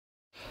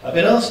I've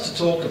been asked to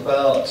talk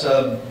about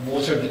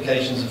water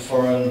implications of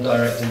foreign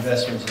direct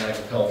investment in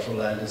agricultural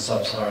land in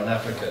Sub-Saharan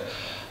Africa.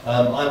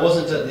 I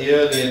wasn't at the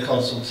earlier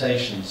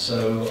consultation,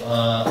 so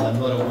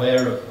I'm not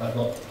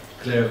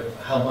clear of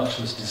how much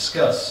was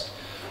discussed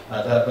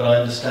at that, but I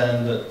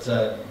understand that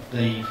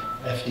the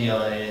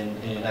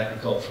FDI in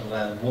agricultural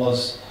land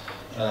was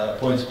a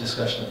point of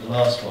discussion at the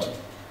last one.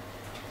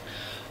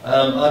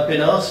 I've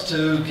been asked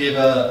to give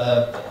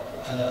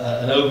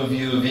an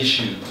overview of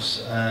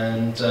issues,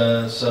 and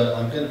so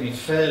I'm going to be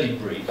fairly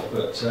brief,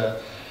 but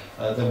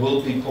there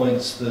will be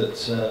points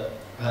that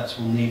perhaps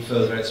will need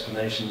further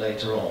explanation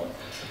later on.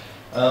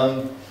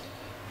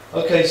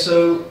 Okay,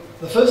 so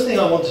the first thing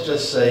I want to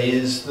just say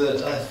is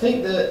that I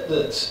think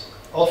that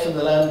often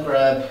the land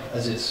grab,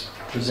 as it's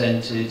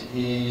presented,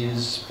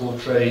 is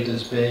portrayed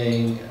as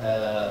being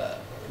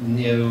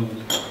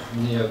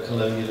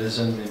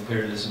neo-colonialism,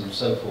 imperialism, and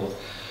so forth.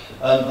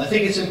 I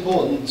think it's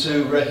important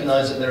to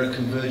recognise that there are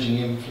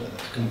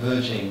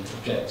converging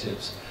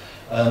objectives.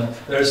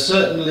 There is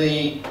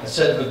certainly a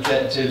set of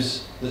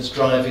objectives that's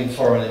driving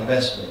foreign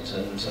investment,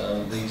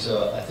 and these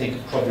are, I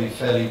think, probably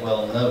fairly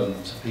well known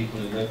to people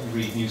who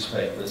read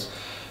newspapers.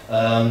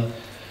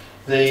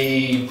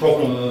 The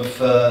problem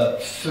of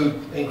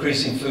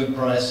increasing food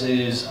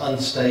prices,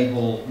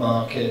 unstable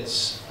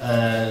markets,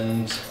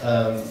 and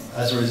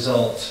as a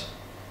result,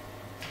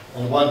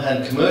 on the one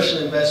hand, commercial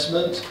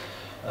investment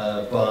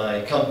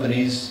by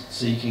companies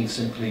seeking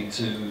simply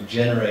to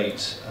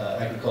generate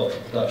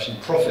agricultural production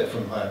profit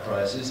from higher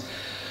prices,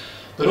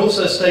 but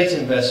also state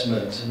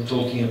investment. We're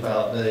talking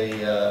about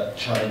the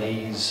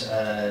Chinese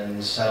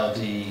and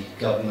Saudi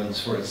governments,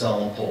 for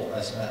example,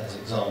 as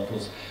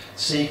examples,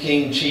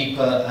 seeking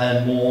cheaper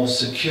and more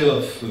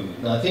secure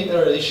food. Now, I think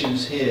there are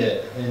issues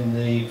here in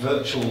the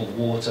virtual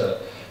water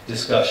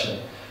discussion.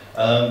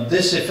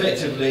 This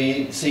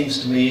effectively, seems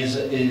to me,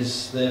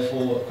 is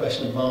therefore a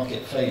question of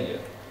market failure.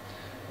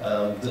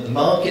 That the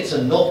markets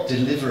are not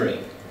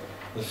delivering,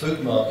 the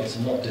food markets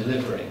are not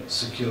delivering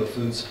secure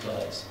food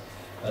supplies.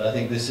 And I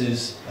think this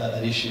is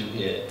an issue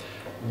here.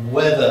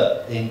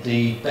 Whether,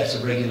 indeed, better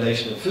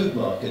regulation of food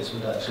markets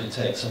would actually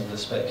take some of the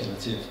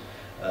speculative,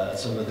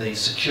 some of the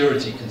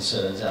security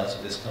concerns out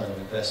of this kind of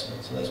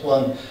investment. So that's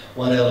one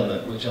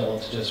element which I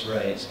want to just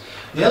raise.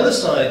 The other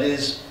side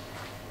is,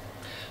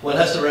 one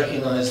has to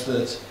recognise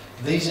that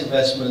these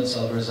investments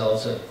are the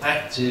result of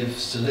active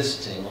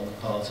soliciting on the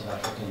part of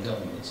African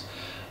governments.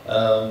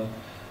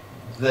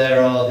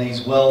 There are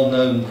these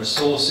well-known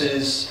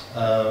resources,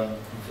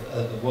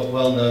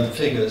 well-known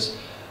figures,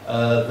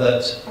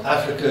 that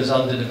Africa's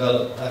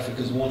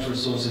water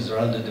resources are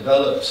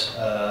underdeveloped.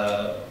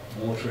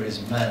 Water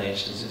is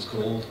managed, as it's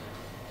called,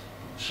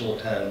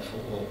 shorthand for,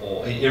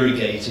 or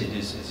irrigated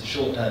is a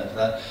shorthand for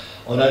that.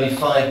 On only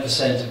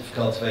 5% of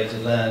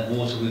cultivated land,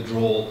 water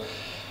withdrawal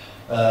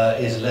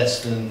is less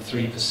than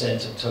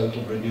 3% of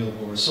total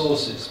renewable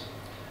resources.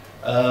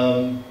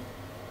 In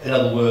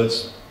other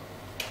words,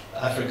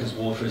 Africa's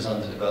water is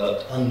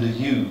underdeveloped,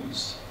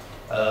 underused,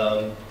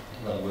 in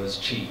other words,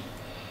 cheap.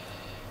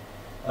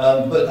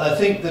 But I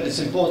think that it's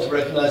important to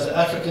recognise that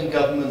African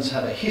governments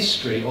have a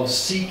history of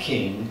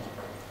seeking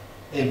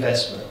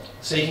investment,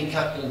 seeking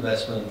capital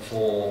investment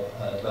for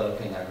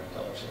developing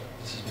agriculture.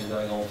 This has been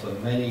going on for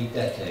many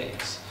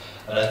decades.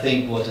 And I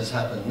think what has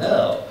happened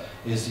now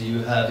is that you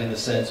have, in a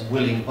sense,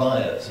 willing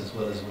buyers as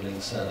well as willing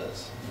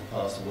sellers. In the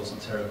past, there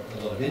wasn't a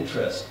lot of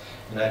interest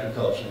in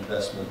agricultural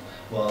investment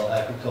while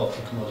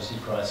agricultural commodity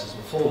prices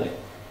were falling.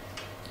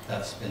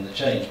 That's been the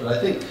change. But I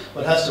think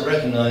one has to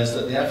recognise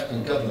that the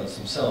African governments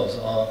themselves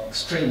are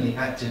extremely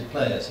active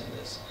players in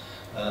this,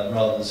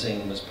 rather than seeing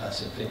them as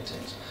passive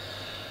victims.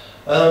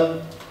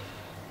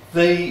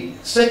 The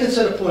second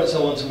set of points I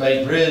want to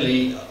make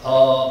really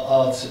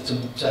are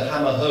to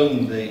hammer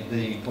home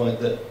the point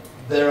that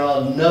there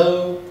are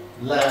no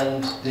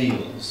land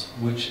deals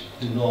which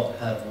do not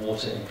have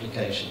water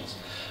implications.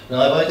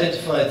 Now, I've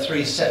identified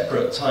three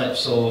separate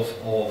types of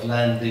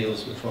land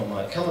deals which one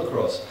might come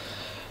across.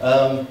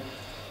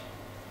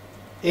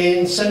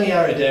 In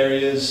semi-arid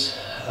areas,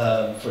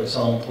 for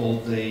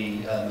example,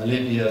 the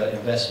Libya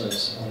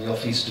investments on the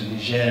off-east of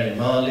Niger in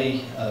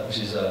Mali, which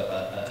is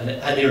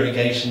an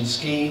irrigation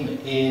scheme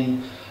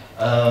in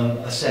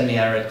a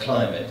semi-arid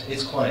climate.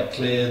 It's quite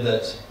clear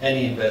that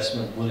any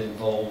investment will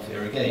involve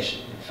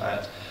irrigation. In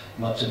fact,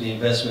 much of the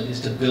investment is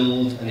to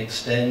build and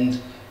extend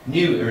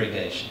new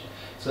irrigation.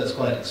 So that's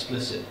quite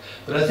explicit.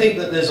 But I think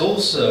that there's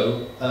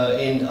also,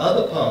 in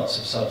other parts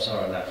of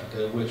Sub-Saharan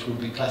Africa, which would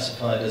be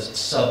classified as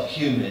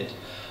sub-humid,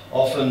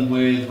 often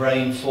with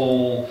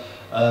rainfall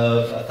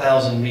of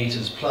 1,000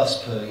 metres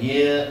plus per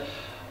year,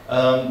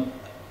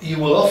 you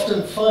will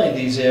often find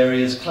these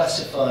areas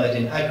classified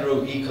in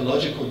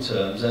agroecological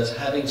terms as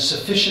having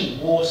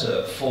sufficient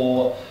water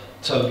for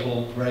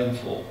total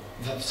rainfall.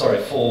 Sorry,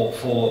 for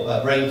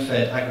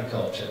rain-fed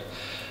agriculture.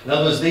 In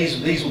other words,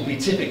 these will be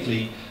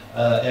typically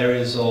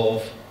areas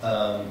of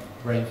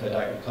rain-fed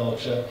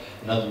agriculture,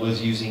 in other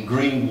words, using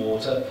green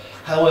water.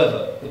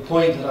 However, the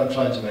point that I'm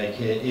trying to make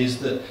here is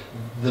that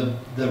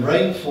the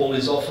rainfall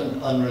is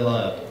often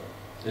unreliable.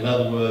 In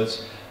other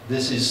words,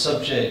 This is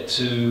subject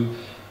to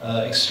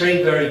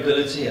extreme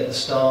variability at the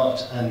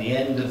start and the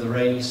end of the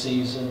rainy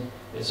season.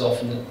 It's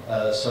often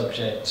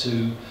subject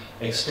to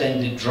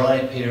extended dry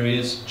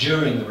periods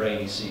during the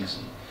rainy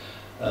season.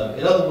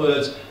 In other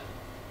words,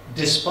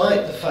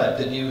 despite the fact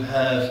that you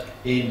have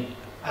in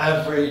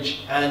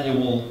average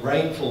annual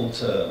rainfall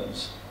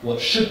terms what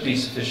should be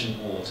sufficient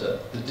water,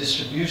 the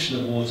distribution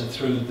of water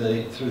through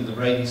the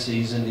rainy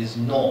season is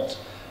not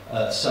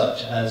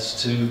such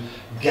as to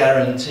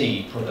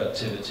guarantee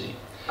productivity.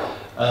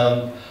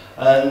 I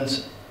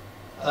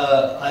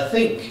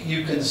think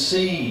you can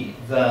see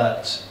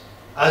that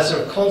as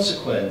a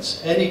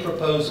consequence, any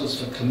proposals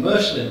for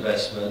commercial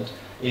investment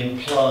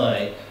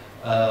imply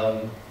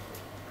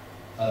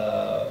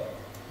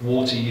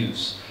water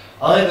use.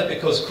 Either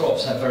because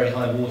crops have very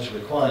high water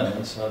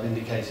requirements, and I've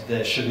indicated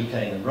there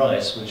sugarcane and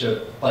rice, which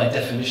are by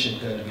definition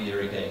going to be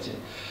irrigated,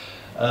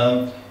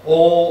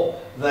 or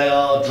they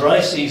are dry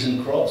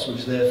season crops,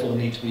 which therefore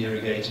need to be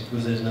irrigated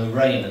because there's no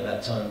rain at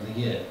that time of the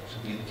year, which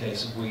would be the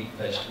case of wheat,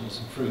 vegetables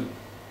and fruit.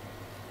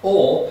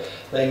 Or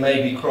they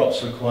may be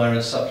crops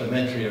requiring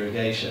supplementary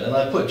irrigation. And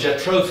I put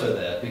jatropha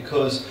there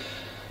because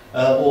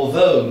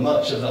although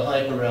much of the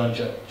hype around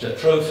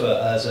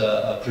jatropha as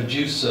a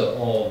producer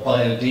of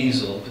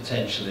biodiesel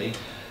potentially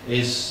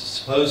is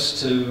supposed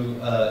to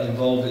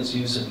involve its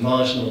use of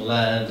marginal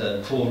land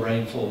and poor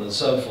rainfall and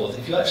so forth,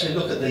 if you actually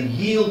look at the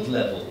yield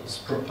levels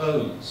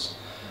proposed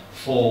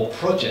for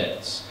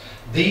projects,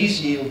 these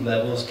yield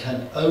levels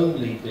can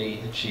only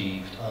be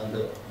achieved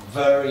under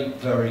very,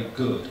 very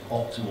good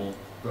optimal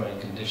growing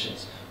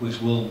conditions, which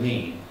will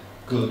mean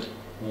good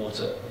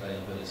water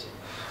availability.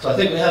 So I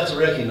think we have to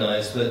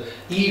recognise that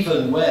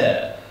even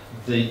where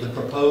the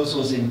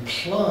proposals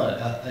imply,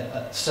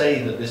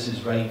 say that this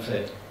is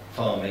rain-fed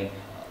farming,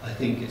 I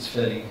think it's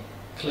fairly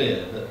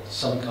clear that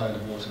some kind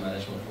of water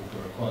management will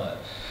be required.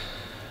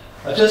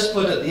 I've just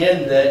put at the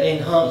end there,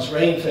 enhanced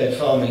rain-fed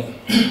farming.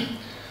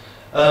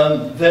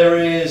 There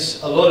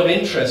is a lot of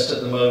interest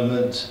at the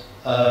moment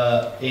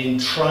in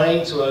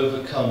trying to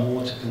overcome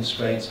water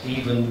constraints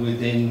even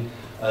within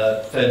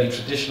fairly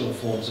traditional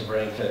forms of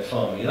rain-fed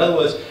farming. In other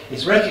words,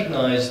 it's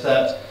recognised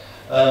that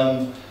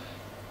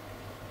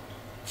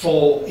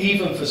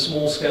even for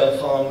small-scale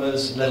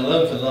farmers, let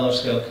alone for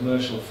large-scale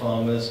commercial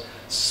farmers,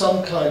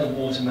 some kind of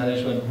water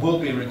management will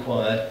be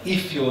required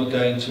if you're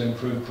going to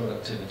improve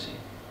productivity.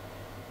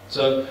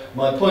 So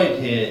my point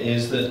here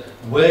is that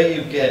where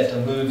you get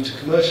a move to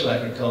commercial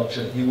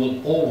agriculture, you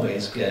will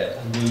always get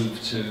a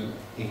move to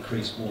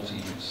increased water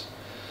use.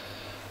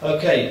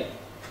 Okay,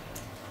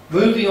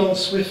 moving on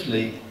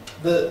swiftly,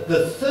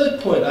 the third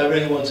point I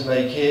really want to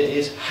make here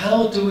is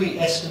how do we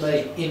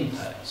estimate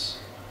impacts?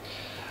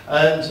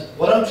 And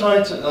what I'm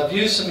trying to, I've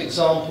used some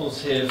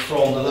examples here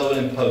from the Lower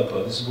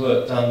Limpopo. This is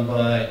work done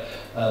by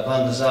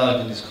Van der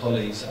Zaag and his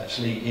colleagues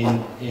actually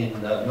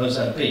in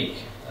Mozambique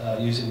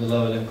using the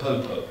Lower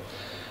Limpopo.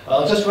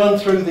 I'll just run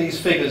through these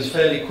figures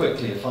fairly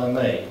quickly if I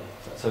may,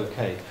 if that's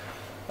okay.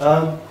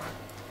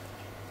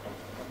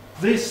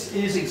 This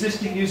is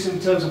existing use in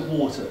terms of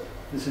water.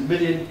 This is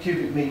million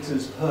cubic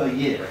meters per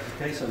year,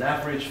 okay, so an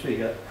average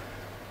figure.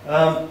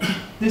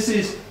 This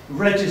is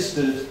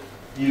registered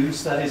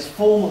use, that is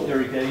formal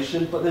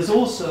irrigation, but there's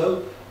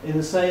also, in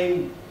the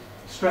same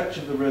stretch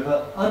of the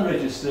river,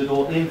 unregistered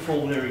or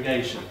informal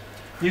irrigation.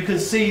 You can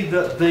see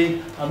that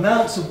the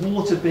amounts of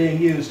water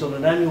being used on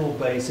an annual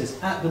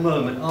basis at the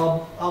moment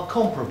are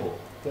comparable.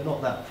 They're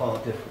not that far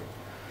different.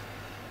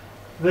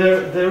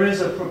 There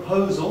is a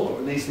proposal, or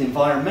at least the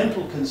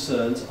environmental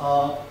concerns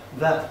are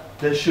that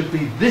there should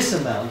be this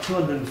amount,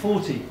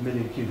 240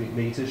 million cubic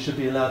meters, should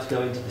be allowed to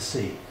go into the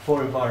sea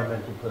for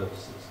environmental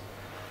purposes.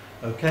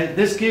 Okay,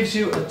 this gives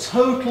you a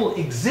total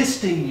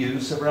existing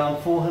use of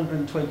around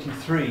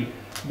 423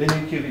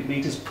 million cubic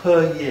meters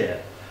per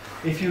year.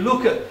 If you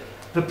look at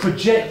the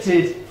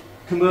projected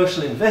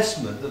commercial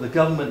investment that the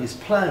government is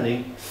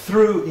planning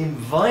through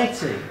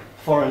inviting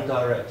foreign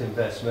direct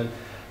investment,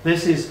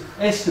 this is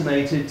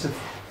estimated to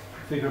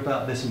figure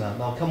about this amount.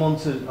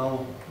 And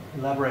I'll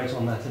elaborate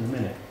on that in a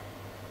minute.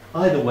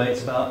 Either way,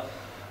 it's about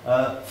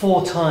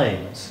 4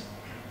 times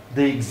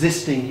the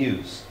existing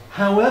use.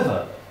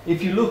 However,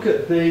 if you look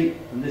at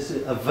and this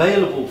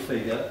available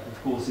figure,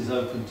 of course, is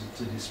open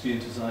to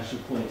dispute, as I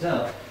should point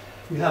out,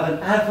 you have an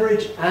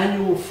average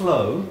annual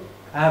flow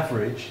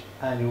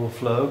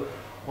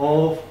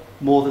of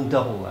more than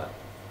double that.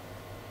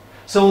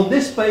 So on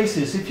this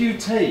basis, if you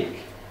take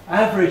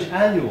average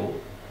annual,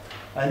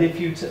 and if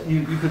you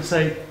could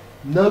say,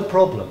 no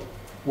problem,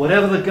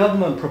 whatever the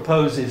government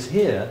proposes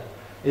here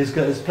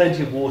there's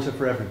plenty of water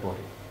for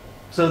everybody.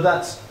 So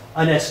that's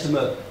an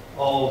estimate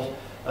of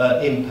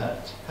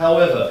impact.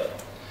 However,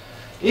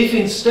 if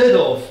instead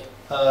of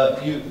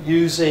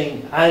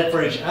using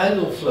average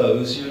annual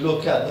flows, you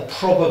look at the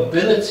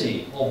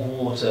probability of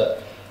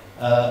water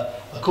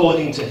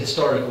according to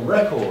historical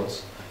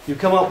records, you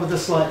come up with a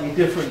slightly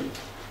different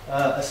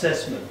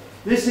assessment.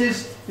 This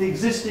is the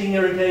existing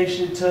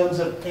irrigation in terms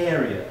of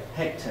area,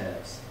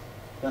 hectares.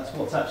 That's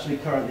what's actually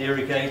currently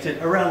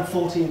irrigated, around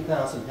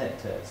 14,000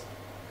 hectares.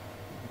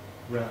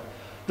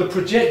 The The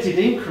projected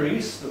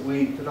increase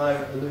that I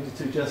alluded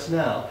to just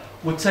now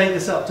would take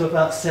this up to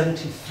about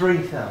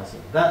 73,000.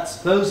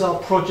 Those are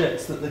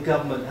projects that the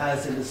government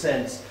has, in a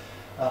sense,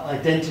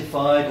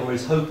 identified or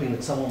is hoping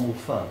that someone will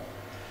fund.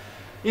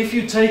 If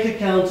you take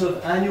account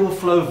of annual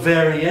flow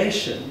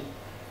variation,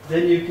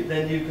 then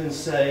you can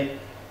say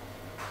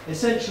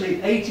essentially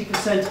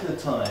 80% of the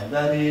time,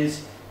 that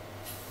is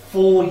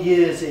 4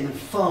 years in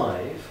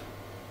 5,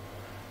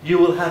 you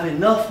will have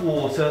enough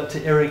water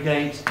to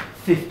irrigate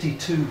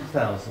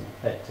 52,000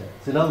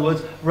 hectares. In other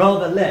words,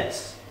 rather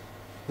less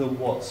than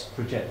what's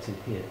projected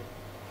here.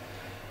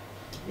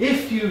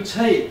 If you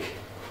take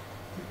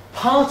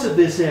part of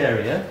this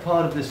area,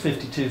 part of this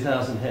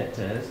 52,000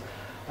 hectares,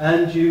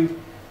 and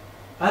you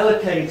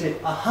allocate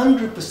it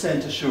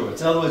 100%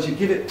 assurance, in other words, you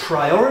give it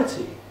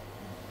priority,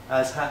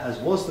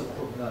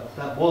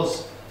 that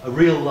was a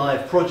real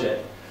live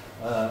project,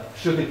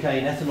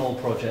 sugarcane ethanol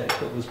project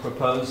that was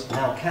proposed,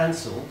 now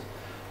cancelled,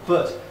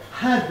 but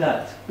had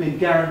that been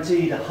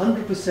guaranteed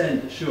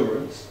 100%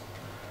 assurance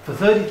for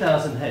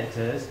 30,000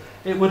 hectares,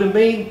 it would have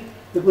meant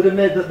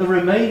that the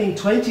remaining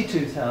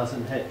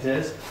 22,000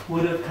 hectares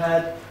would have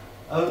had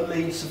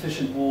only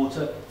sufficient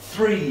water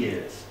 3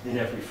 years in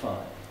every 5.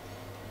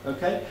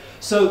 Okay?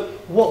 So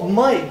what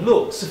might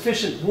look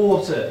sufficient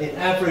water in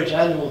average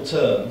annual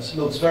terms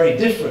looks very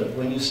different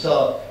when you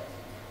start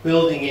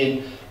building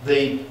in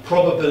the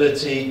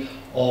probability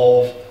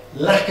of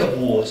lack of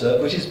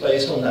water, which is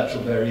based on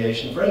natural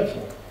variation of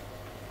rainfall.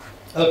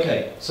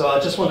 Okay, so I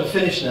just want to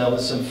finish now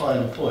with some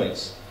final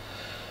points.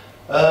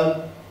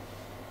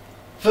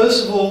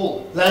 First of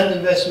all, land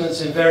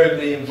investments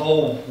invariably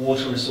involve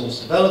water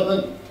resource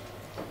development.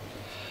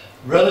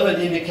 Relevant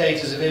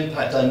indicators of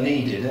impact are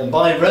needed, and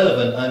by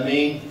relevant I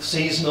mean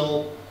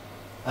seasonal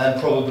and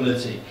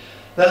probability.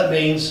 That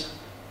means,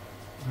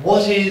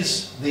 what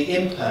is the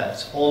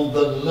impact on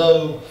the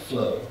low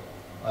flow?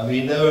 I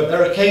mean,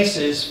 there are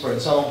cases, for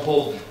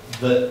example,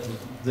 that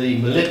the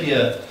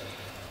Melipia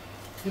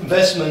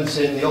investments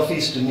in the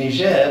Office de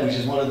Niger, which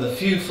is one of the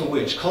few for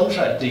which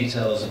contract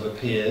details have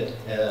appeared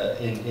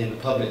in the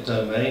public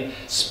domain,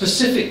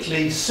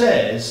 specifically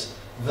says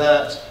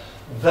that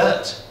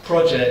that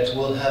project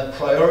will have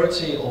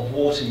priority of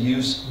water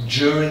use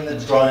during the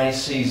dry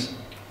season.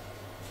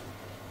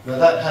 Now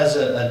that has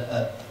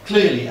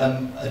clearly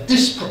a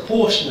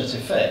disproportionate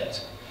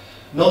effect,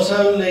 not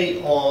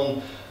only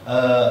on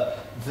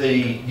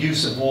the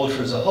use of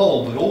water as a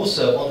whole, but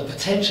also on the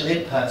potential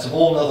impacts of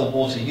all other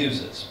water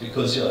users,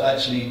 because you're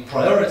actually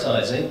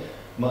prioritizing,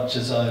 much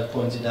as I've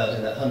pointed out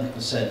in that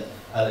 100%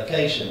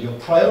 allocation, you're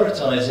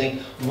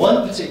prioritizing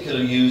one particular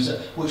user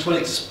which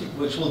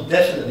will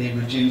definitely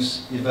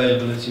reduce the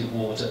availability of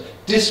water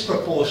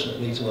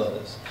disproportionately to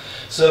others.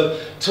 So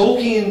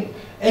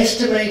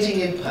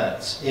estimating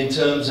impacts in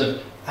terms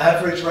of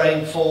average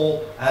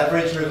rainfall,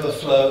 average river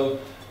flow,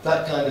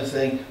 that kind of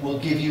thing, will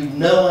give you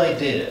no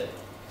idea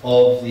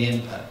of the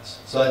impacts.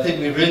 So I think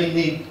we really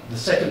need, the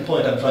second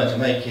point I'm trying to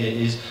make here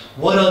is,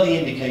 what are the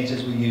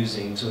indicators we're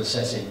using to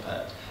assess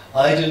impact?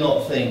 I do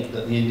not think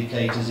that the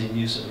indicators in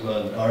use at the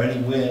moment are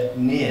anywhere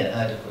near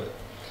adequate.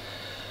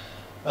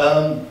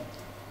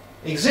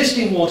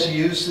 Existing water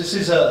use, this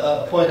is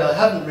a point I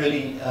haven't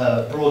really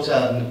brought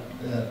out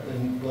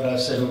in what I've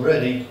said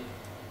already.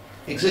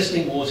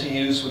 Existing water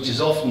use, which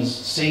is often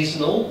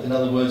seasonal, in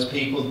other words,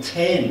 people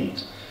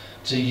tend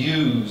to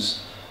use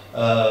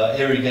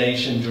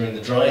irrigation during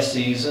the dry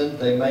season.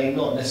 They may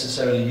not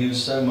necessarily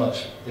use so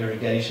much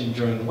irrigation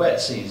during the wet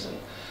season.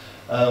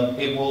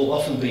 It will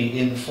often be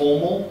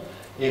informal.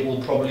 It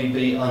will probably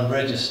be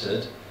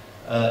unregistered.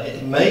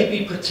 It may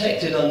be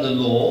protected under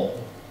law,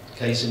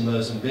 case in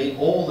Mozambique.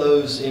 All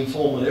those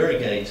informal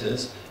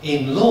irrigators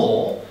in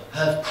law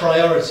have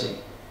priority.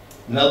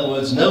 In other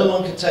words, no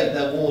one can take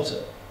their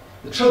water.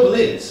 The trouble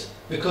is,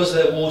 because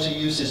their water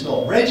use is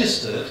not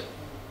registered,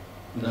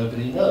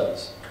 nobody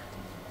knows.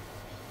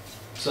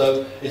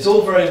 So it's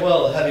all very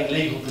well having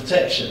legal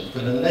protection,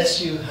 but unless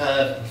you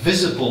have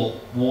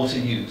visible water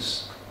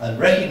use and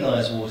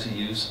recognised water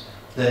use,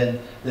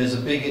 then there's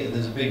a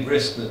big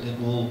risk that it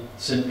will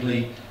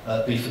simply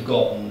be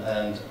forgotten,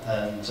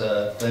 and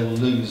they will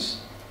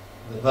lose.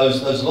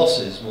 Those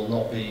losses will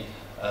not be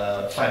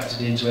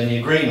factored into any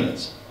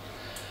agreements.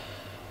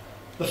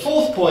 The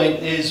fourth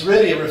point is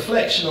really a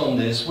reflection on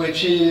this,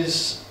 which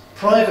is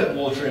private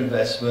water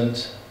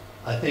investment.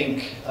 I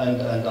think,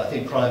 and I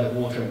think private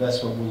water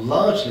investment will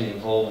largely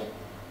involve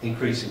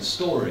increasing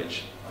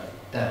storage,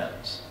 like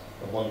dams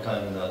of one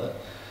kind or another.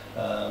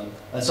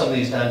 And some of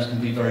these dams can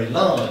be very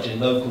large in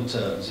local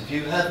terms. If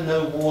you have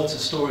no water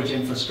storage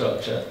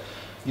infrastructure,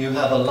 you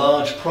have a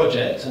large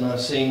project, and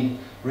I've seen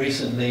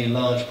recently a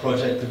large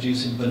project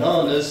producing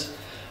bananas,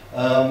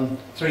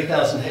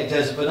 3,000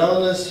 hectares of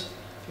bananas,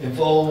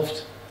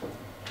 involved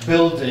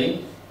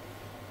building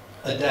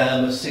a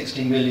dam of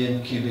 60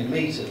 million cubic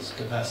meters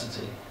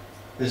capacity.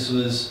 This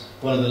was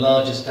one of the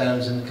largest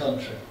dams in the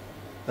country.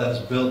 That was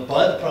built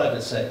by the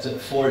private sector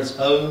for its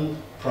own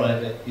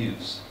private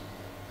use.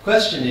 The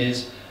question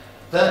is,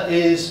 that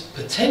is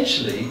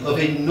potentially of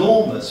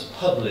enormous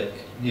public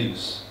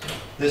use.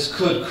 this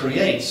could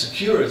create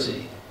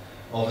security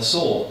of a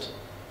sort,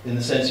 in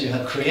the sense you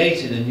have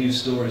created a new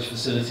storage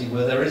facility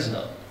where there is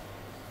none.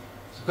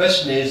 So the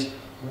question is,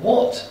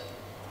 what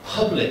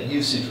public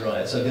usage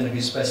rights are going to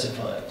be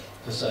specified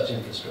for such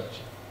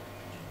infrastructure?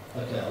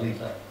 Okay, I'll leave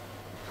that.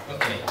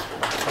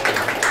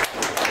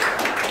 Okay.